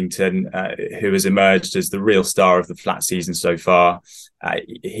by Paddington, who has emerged as the real star of the flat season so far.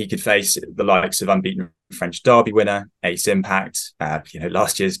 He could face the likes of unbeaten French Derby winner Ace Impact,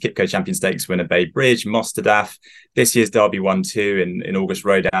 last year's Kipco Champion Stakes winner Bay Bridge, Mostadaf. This year's Derby 1-2 in August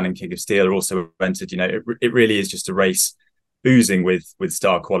Lowdown and King of Steel are also entered. It really is just a race oozing with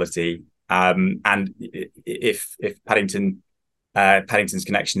star quality. And if Paddington's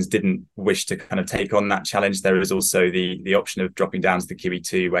Connections didn't wish to kind of take on that challenge, there is also the option of dropping down to the Kiwi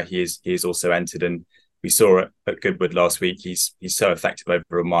 2, where he is also entered. And we saw at Goodwood last week, he's so effective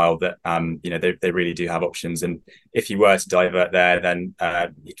over a mile that they really do have options. And if he were to divert there, then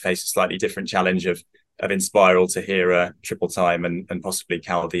he'd face a slightly different challenge of Inspiral, Tahira, Triple Time, and possibly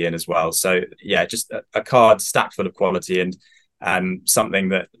Chaldean as well. So yeah, just a card stacked full of quality and something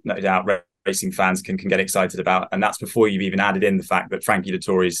that no doubt racing fans can get excited about. And that's before you've even added in the fact that Frankie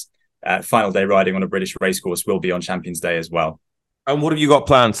Dettori's final day riding on a British racecourse will be on Champions Day as well. And what have you got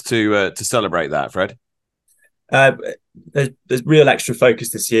plans to celebrate that, Fred? There's real extra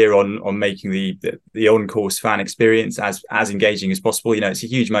focus this year on making the on-course fan experience as engaging as possible. It's a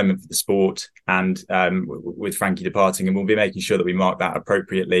huge moment for the sport, and with Frankie departing, and we'll be making sure that we mark that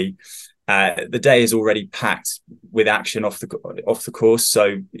appropriately. The day is already packed with action off the course.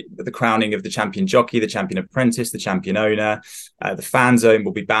 So the crowning of the champion jockey, the champion apprentice, the champion owner, the fan zone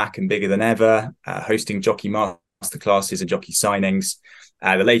will be back and bigger than ever, hosting jockey masterclasses and jockey signings.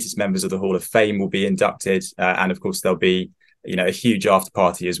 The latest members of the Hall of Fame will be inducted, and of course there'll be a huge after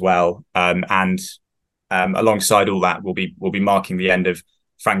party as well. And alongside all that, we'll be marking the end of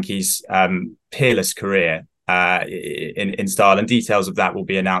Frankie's peerless career in style, and details of that will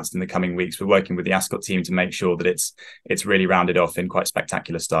be announced in the coming weeks. We're working with the Ascot team to make sure that it's really rounded off in quite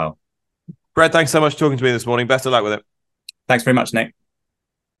spectacular style. Fred, thanks so much for talking to me this morning. Best of luck with it. Thanks very much, Nick.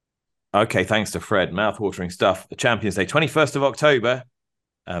 Okay, thanks to Fred. Mouth-watering stuff. The Champions Day, 21st of October.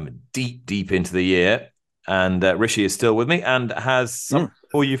 Deep into the year, and Rishi is still with me and has something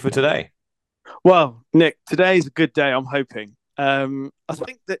for you for today. Well, Nick, today is a good day. I'm hoping. I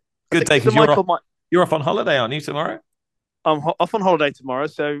think that good day because you're off on holiday, aren't you, tomorrow? I'm off on holiday tomorrow,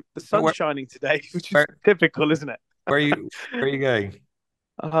 so the sun's shining today, which is typical, isn't it? Where are you going?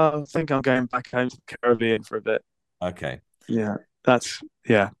 I think I'm going back home to the Caribbean for a bit. Okay. Yeah,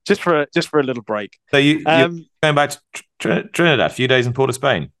 just for a little break. So you're going back to Trinidad, a few days in Port of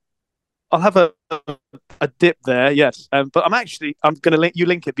Spain. I'll have a dip there, yes. But I'm going to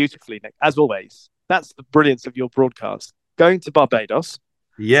link it beautifully, Nick, as always. That's the brilliance of your broadcast. Going to Barbados.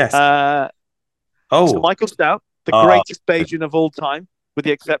 Yes. So Michael Stout, the greatest Bajan of all time, with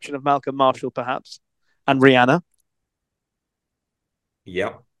the exception of Malcolm Marshall, perhaps, and Rihanna.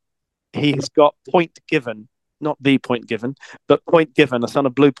 Yeah. He has got Point Given, not the Point Given, but Point Given, a son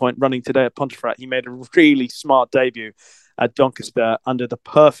of Blue Point, running today at Pontefract. He made a really smart debut at Doncaster under the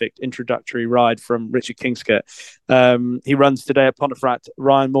perfect introductory ride from Richard Kingscott. He runs today at Pontefract.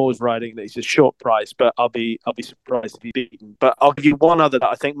 Ryan Moore's riding. It's a short price, but I'll be surprised if he's beaten. But I'll give you one other that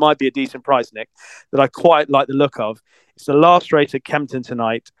I think might be a decent price, Nick, that I quite like the look of. It's the last race at Kempton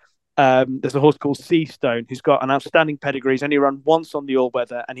tonight. There's a horse called Seastone who's got an outstanding pedigree. He's only run once on the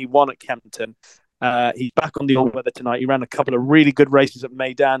all-weather, and he won at Kempton. He's back on the all-weather tonight. He ran a couple of really good races at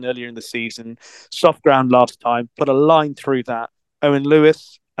Meydan earlier in the season. Soft ground last time. Put a line through that. Owen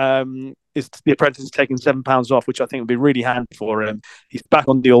Lewis is the apprentice, taking £7 off, which I think would be really handy for him. He's back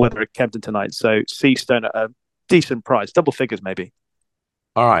on the all-weather at Kempton tonight. So Seastone at a decent price. Double figures, maybe.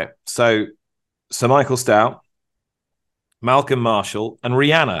 All right. So Sir Michael Stout, Malcolm Marshall, and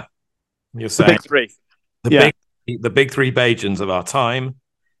Rihanna. You're saying the big three. The big three Bajans of our time.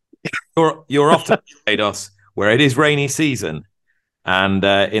 You're off to Barbados, where it is rainy season, and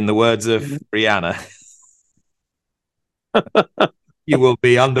in the words of Rihanna, you will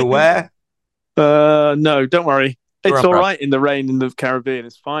be underwear. No, don't worry. It's all right in the rain in the Caribbean.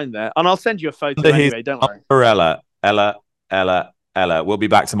 It's fine there, and I'll send you a photo anyway. Don't worry. Umbrella, Ella. We'll be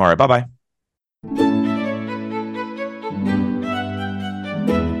back tomorrow. Bye bye.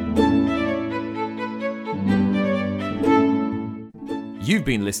 You've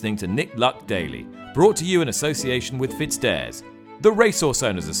been listening to Nick Luck Daily, brought to you in association with Fitzdares. the Racehorse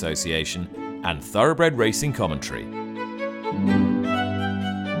Owners Association, and Thoroughbred Racing Commentary.